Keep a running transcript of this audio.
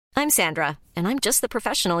I'm Sandra, and I'm just the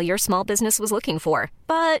professional your small business was looking for.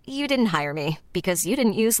 But you didn't hire me because you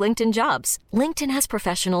didn't use LinkedIn Jobs. LinkedIn has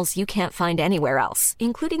professionals you can't find anywhere else,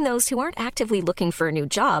 including those who aren't actively looking for a new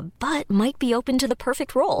job, but might be open to the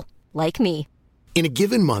perfect role, like me. In a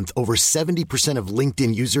given month, over 70% of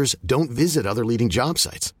LinkedIn users don't visit other leading job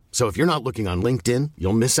sites. So if you're not looking on LinkedIn,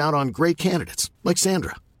 you'll miss out on great candidates like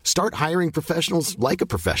Sandra. Start hiring professionals like a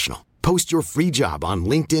professional. Post your free job on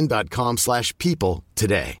linkedin.com/people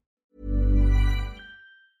today.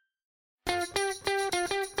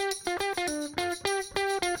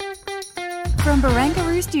 From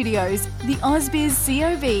Barangaroo Studios, the AusBiz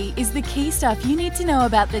COB is the key stuff you need to know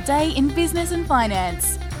about the day in business and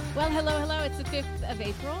finance. Well, hello. It's the 5th of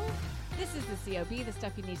April. This is the COB, the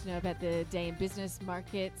stuff you need to know about the day in business,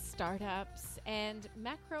 markets, startups, and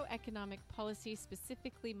macroeconomic policy,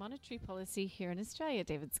 specifically monetary policy here in Australia.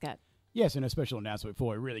 David Scott. Yes, and a special announcement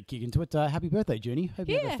before we really kick into it. Happy birthday, Junie. Hope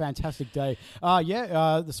you have a fantastic day.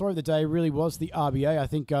 The story of the day really was the RBA, I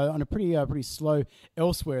think, on a pretty slow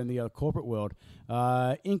elsewhere in the corporate world.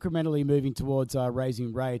 Incrementally moving towards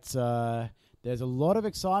raising rates. There's a lot of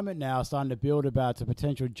excitement now starting to build about a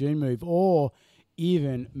potential June move or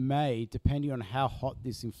even May, depending on how hot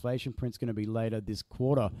this inflation print's going to be later this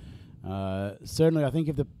quarter. Certainly, I think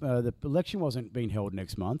if the election wasn't being held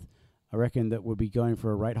next month, I reckon that we'll be going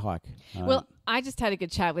for a rate hike. Well, I just had a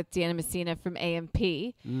good chat with Deanna Messina from AMP,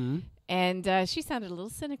 and she sounded a little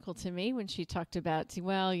cynical to me when she talked about,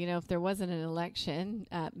 well, if there wasn't an election,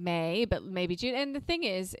 May, but maybe June. And the thing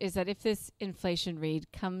is that if this inflation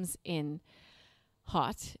read comes in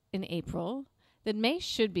hot in April, then May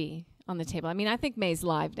should be on the table. I mean, I think May's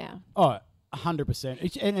live now. Oh,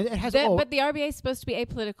 100%. And it has but the RBA is supposed to be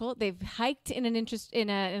apolitical. They've hiked in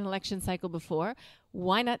an election cycle before.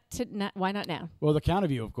 Why not now? Well, the counter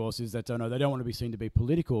view, of course, is that they don't want to be seen to be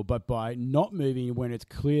political, but by not moving when it's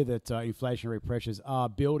clear that inflationary pressures are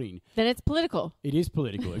building, then it's political. It is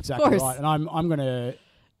political, exactly right. And I'm going to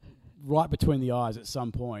right between the eyes at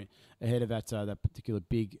some point ahead of that particular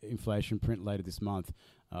big inflation print later this month.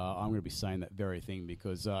 I'm going to be saying that very thing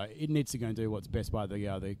because it needs to go and do what's best by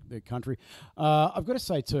the country. I've got to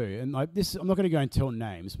say too, and I'm not going to go and tell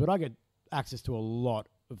names, but I get access to a lot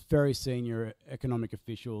of very senior economic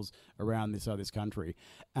officials around this country,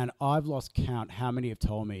 and I've lost count how many have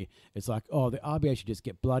told me it's like, oh, the RBA should just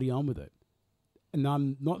get bloody on with it. And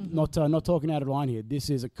I'm not talking out of line here. This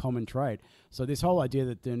is a common trait. So this whole idea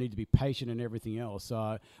that they need to be patient and everything else,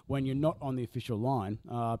 when you're not on the official line,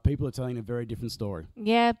 people are telling a very different story.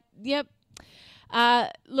 Yeah, yep.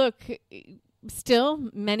 Look, still,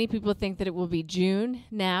 many people think that it will be June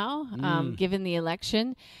now, given the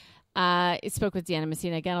election. I spoke with Deanna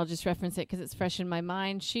Messina. Again, I'll just reference it because it's fresh in my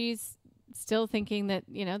mind. She's still thinking that,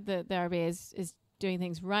 the RBA is doing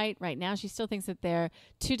things right now. She still thinks that they're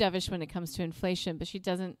too dovish when it comes to inflation, but she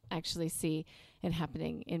doesn't actually see it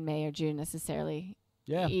happening in May or June necessarily.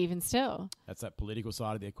 Yeah. Even still. That's that political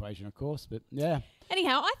side of the equation, of course, but yeah.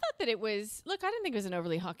 Anyhow, I thought that it was, I didn't think it was an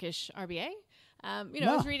overly hawkish RBA. I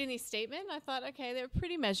was reading these statement. I thought, okay, they were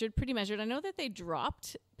pretty measured. I know that they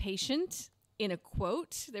dropped patient in a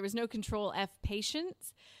quote. There was no control F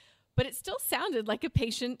patience, but it still sounded like a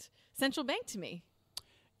patient central bank to me.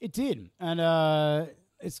 It did, and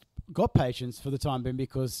it's got patience for the time being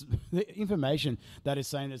because the information that is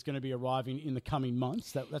saying it's going to be arriving in the coming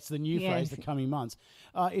months, that's the new phrase, the coming months,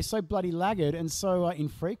 is so bloody laggard and so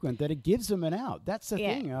infrequent that it gives them an out. That's the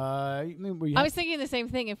thing. I was thinking the same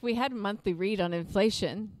thing. If we had a monthly read on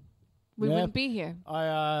inflation, we wouldn't be here.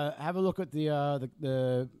 I have a look at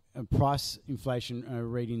the price inflation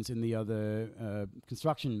readings in the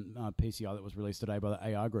construction PCI that was released today by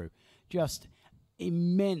the AR Group. Just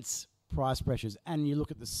immense price pressures, and you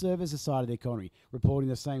look at the services side of the economy reporting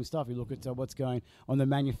the same stuff. You look at what's going on the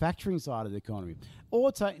manufacturing side of the economy,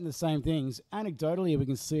 all taking the same things. Anecdotally, we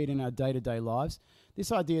can see it in our day-to-day lives.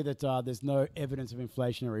 This idea that there's no evidence of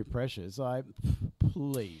inflationary pressures,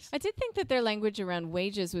 please. I did think that their language around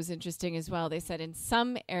wages was interesting as well. They said in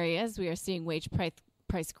some areas we are seeing wage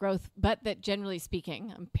price growth, but that generally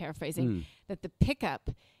speaking, I'm paraphrasing, that the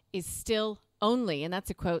pickup is still only, and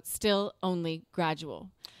that's a quote, still only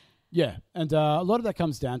gradual. Yeah, and a lot of that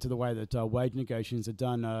comes down to the way that wage negotiations are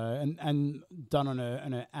done and done on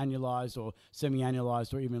an annualised or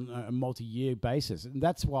semi-annualised or even a multi-year basis. And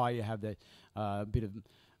that's why you have that bit of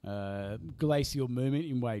glacial movement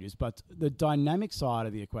in wages. But the dynamic side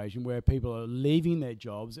of the equation, where people are leaving their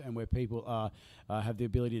jobs and where people have the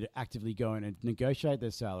ability to actively go in and negotiate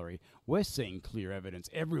their salary, we're seeing clear evidence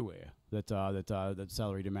everywhere that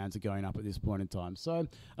salary demands are going up at this point in time. So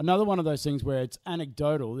another one of those things where it's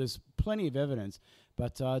anecdotal. There's plenty of evidence,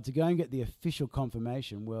 But to go and get the official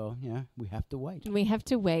confirmation, well, we have to wait. We have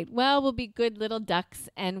to wait. Well, we'll be good little ducks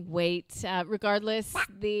and wait. Regardless,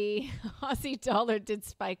 the Aussie dollar did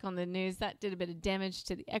spike on the news. That did a bit of damage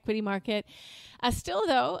to the equity market. Still,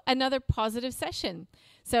 though, another positive session.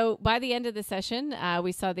 So by the end of the session,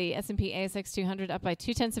 we saw the S&P ASX 200 up by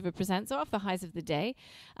 0.2%, so off the highs of the day.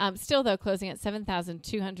 Still, though, closing at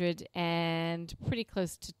 7,200 and pretty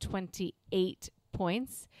close to 28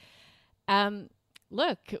 points.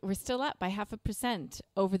 Look, we're still up by 0.5%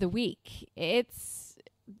 over the week. It's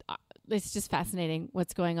just fascinating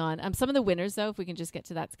what's going on. Some of the winners, though, if we can just get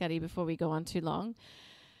to that, Scotty, before we go on too long.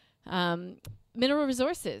 Mineral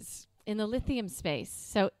Resources in the lithium space.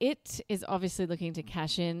 So it is obviously looking to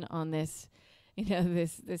cash in on this,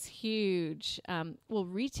 this huge,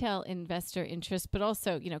 retail investor interest, but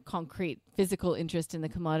also, concrete physical interest in the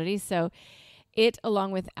commodity. So it,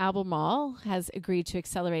 along with Albemarle, has agreed to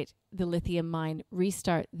accelerate the lithium mine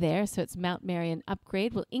restart there. So its Mount Marion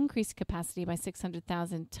upgrade will increase capacity by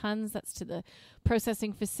 600,000 tons. That's to the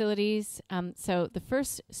processing facilities. So the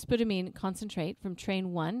first spodumene concentrate from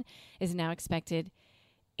Train 1 is now expected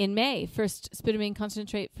in May. First spodumene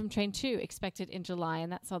concentrate from Train 2 expected in July. And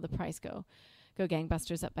that's all the price go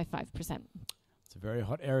gangbusters, up by 5%. It's a very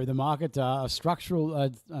hot area of the market. A structural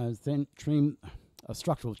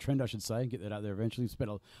trend, I should say. Get that out there eventually. Spent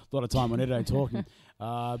a lot of time on it today talking.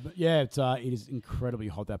 But yeah, it is incredibly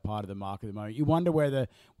hot, that part of the market at the moment. You wonder whether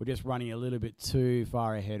we're just running a little bit too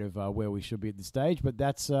far ahead of where we should be at this stage, but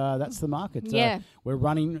that's the market. Yeah. We're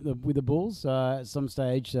running with the bulls. At some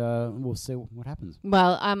stage, we'll see what happens.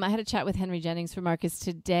 Well, I had a chat with Henry Jennings from Marcus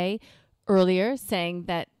today earlier saying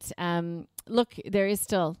that, look, there is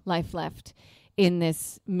still life left in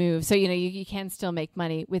this move. So, you can still make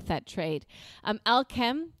money with that trade.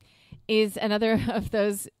 Alchem is another of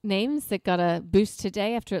those names that got a boost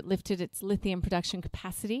today after it lifted its lithium production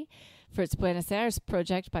capacity for its Buenos Aires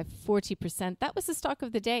project by 40%. That was the stock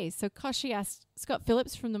of the day. So Koshi asked Scott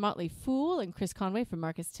Phillips from the Motley Fool and Chris Conway from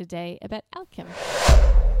Marcus today about Alchem.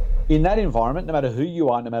 In that environment, no matter who you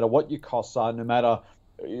are, no matter what your costs are, no matter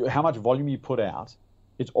how much volume you put out,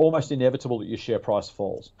 it's almost inevitable that your share price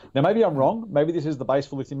falls. Now, maybe I'm wrong. Maybe this is the base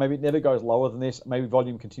for lithium. Maybe it never goes lower than this. Maybe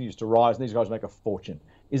volume continues to rise and these guys make a fortune.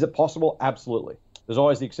 Is it possible? Absolutely. There's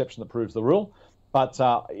always the exception that proves the rule. But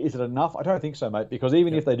is it enough? I don't think so, mate, because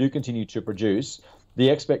even if they do continue to produce,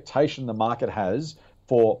 the expectation the market has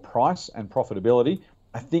for price and profitability,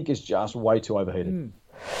 I think is just way too overheated.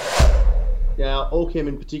 Now, Allchem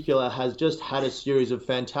in particular has just had a series of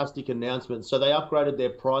fantastic announcements. So they upgraded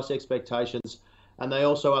their price expectations, and they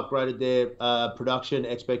also upgraded their production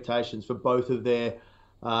expectations for both of their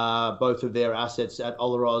assets at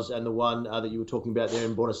Olaroz and the one that you were talking about there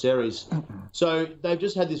in Buenos Aires. So they've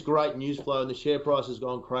just had this great news flow, and the share price has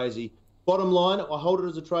gone crazy. Bottom line, I hold it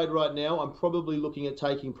as a trade right now. I'm probably looking at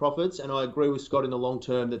taking profits, and I agree with Scott in the long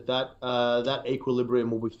term that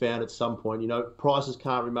equilibrium will be found at some point. Prices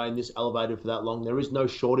can't remain this elevated for that long. There is no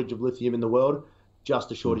shortage of lithium in the world,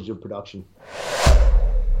 just a shortage of production.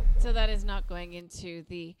 So that is not going into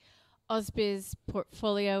the AusBiz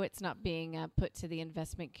portfolio. It's not being put to the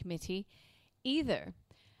investment committee either.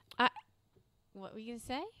 What were you going to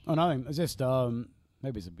say? Oh, nothing. It's just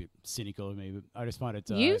maybe it's a bit cynical of me, but I just find it...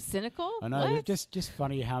 You cynical? I know. What? Just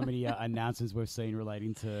funny how many announcements we've seen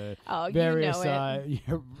relating to various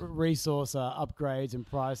resource upgrades and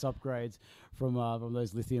price upgrades from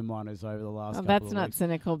those lithium miners over the last couple of that's weeks. not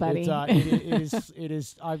cynical, buddy. It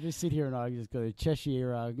is. I just sit here and I just got a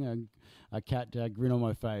Cheshire a cat grin on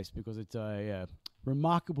my face because it's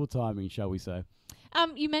remarkable timing, shall we say.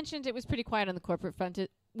 You mentioned it was pretty quiet on the corporate front. It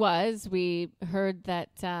was. We heard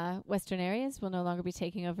that Western Areas will no longer be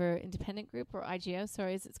taking over Independent Group, or IGO,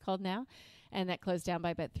 sorry, as it's called now. And that closed down by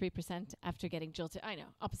about 3% after getting jilted. I know,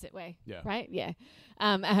 opposite way, right? Yeah.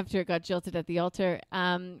 After it got jilted at the altar.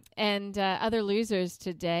 And other losers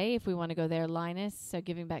today, if we want to go there, Linus, so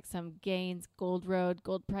giving back some gains. Gold Road,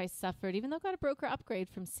 gold price suffered, even though it got a broker upgrade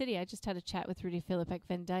from Citi. I just had a chat with Rudy Philipp at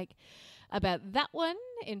Van Dyke about that one.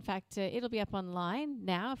 In fact, it'll be up online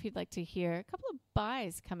now if you'd like to hear a couple of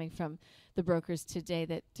buys coming from the brokers today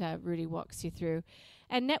that Rudy walks you through.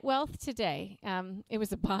 And net wealth today, it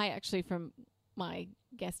was a buy actually from my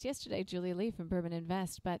guest yesterday, Julia Lee from Bourbon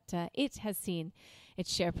Invest, but it has seen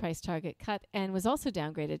its share price target cut and was also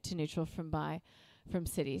downgraded to neutral from buy from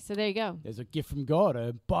Citi. So there you go. There's a gift from God,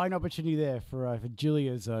 a buying opportunity there for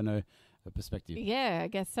Julia's perspective. Yeah, I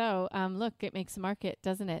guess so. Look, it makes the market,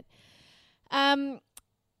 doesn't it?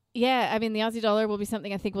 Yeah, I mean, the Aussie dollar will be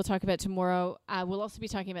something I think we'll talk about tomorrow. We'll also be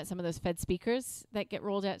talking about some of those Fed speakers that get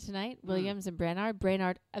rolled out tonight, Williams and Brainard.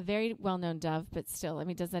 Brainard, a very well-known dove, but still, I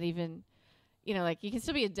mean, does that even like you can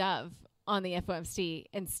still be a dove on the FOMC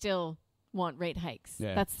and still want rate hikes.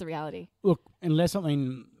 Yeah. That's the reality. Look, unless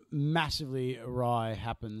something massively awry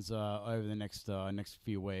happens over the next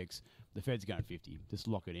few weeks, the Fed's going 50. Just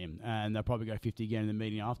lock it in. And they'll probably go 50 again in the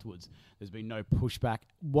meeting afterwards. There's been no pushback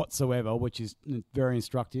whatsoever, which is very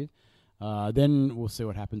instructive. Then we'll see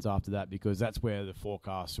what happens after that, because that's where the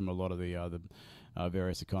forecast from a lot of the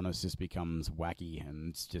various economists just becomes wacky, and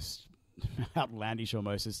it's just outlandish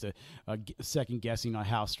almost as to second guessing on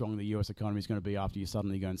how strong the US economy is going to be after you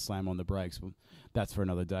suddenly go and slam on the brakes. Well, that's for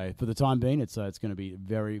another day. For the time being, it's going to be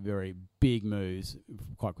very, very big moves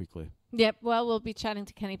quite quickly. Yep. Well, we'll be chatting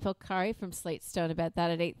to Kenny Pilkari from Slate Stone about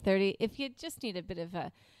that at 8:30. If you just need a bit of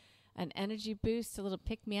an energy boost, a little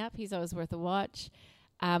pick-me-up, he's always worth a watch.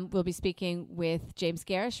 We'll be speaking with James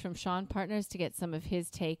Garish from Shawn Partners to get some of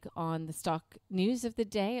his take on the stock news of the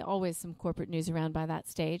day. Always some corporate news around by that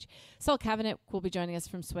stage. Saul Kavanagh will be joining us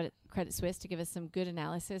from Credit Suisse to give us some good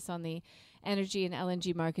analysis on the energy and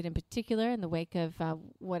LNG market in particular in the wake of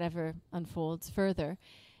whatever unfolds further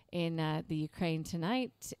in the Ukraine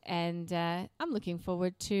tonight. And I'm looking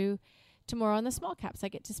forward to tomorrow on the small caps. I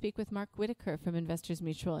get to speak with Mark Whitaker from Investors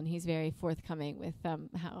Mutual, and he's very forthcoming with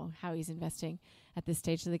how he's investing at this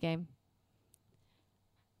stage of the game.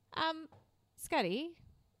 Scotty,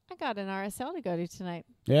 I got an RSL to go to tonight.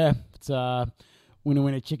 Yeah, it's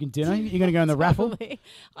winner chicken dinner. You're going to go in the raffle?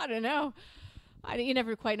 I don't know. You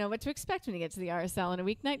never quite know what to expect when you get to the RSL on a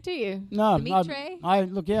weeknight, do you? No, the meat tray? I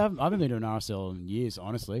haven't been to an RSL in years,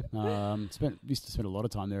 honestly. Used to spend a lot of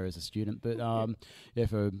time there as a student, but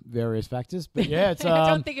for various factors. But yeah, it's. I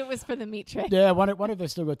don't think it was for the meat tray. Yeah, one of they've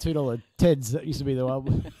still got $2 Teds. That used to be the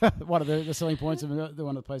one of the selling points of the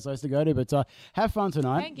one of the places I used to go to. But have fun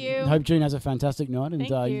tonight. Thank you. Hope June has a fantastic night, and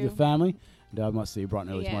Thank you. the family. And I might see you bright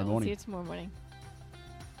and early tomorrow morning. See you tomorrow morning.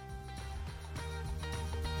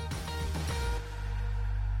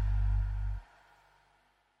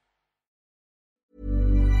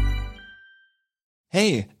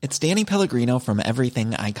 Hey, it's Danny Pellegrino from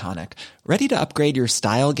Everything Iconic. Ready to upgrade your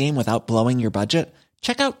style game without blowing your budget?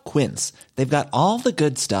 Check out Quince. They've got all the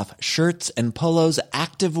good stuff, shirts and polos,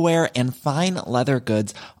 activewear, and fine leather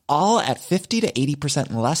goods, all at 50 to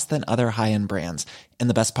 80% less than other high-end brands. And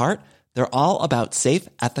the best part? They're all about safe,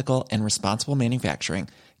 ethical, and responsible manufacturing.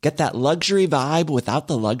 Get that luxury vibe without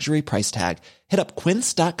the luxury price tag. Hit up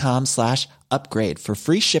quince.com/upgrade for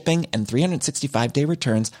free shipping and 365-day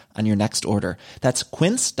returns on your next order. That's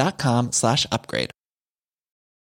quince.com/upgrade.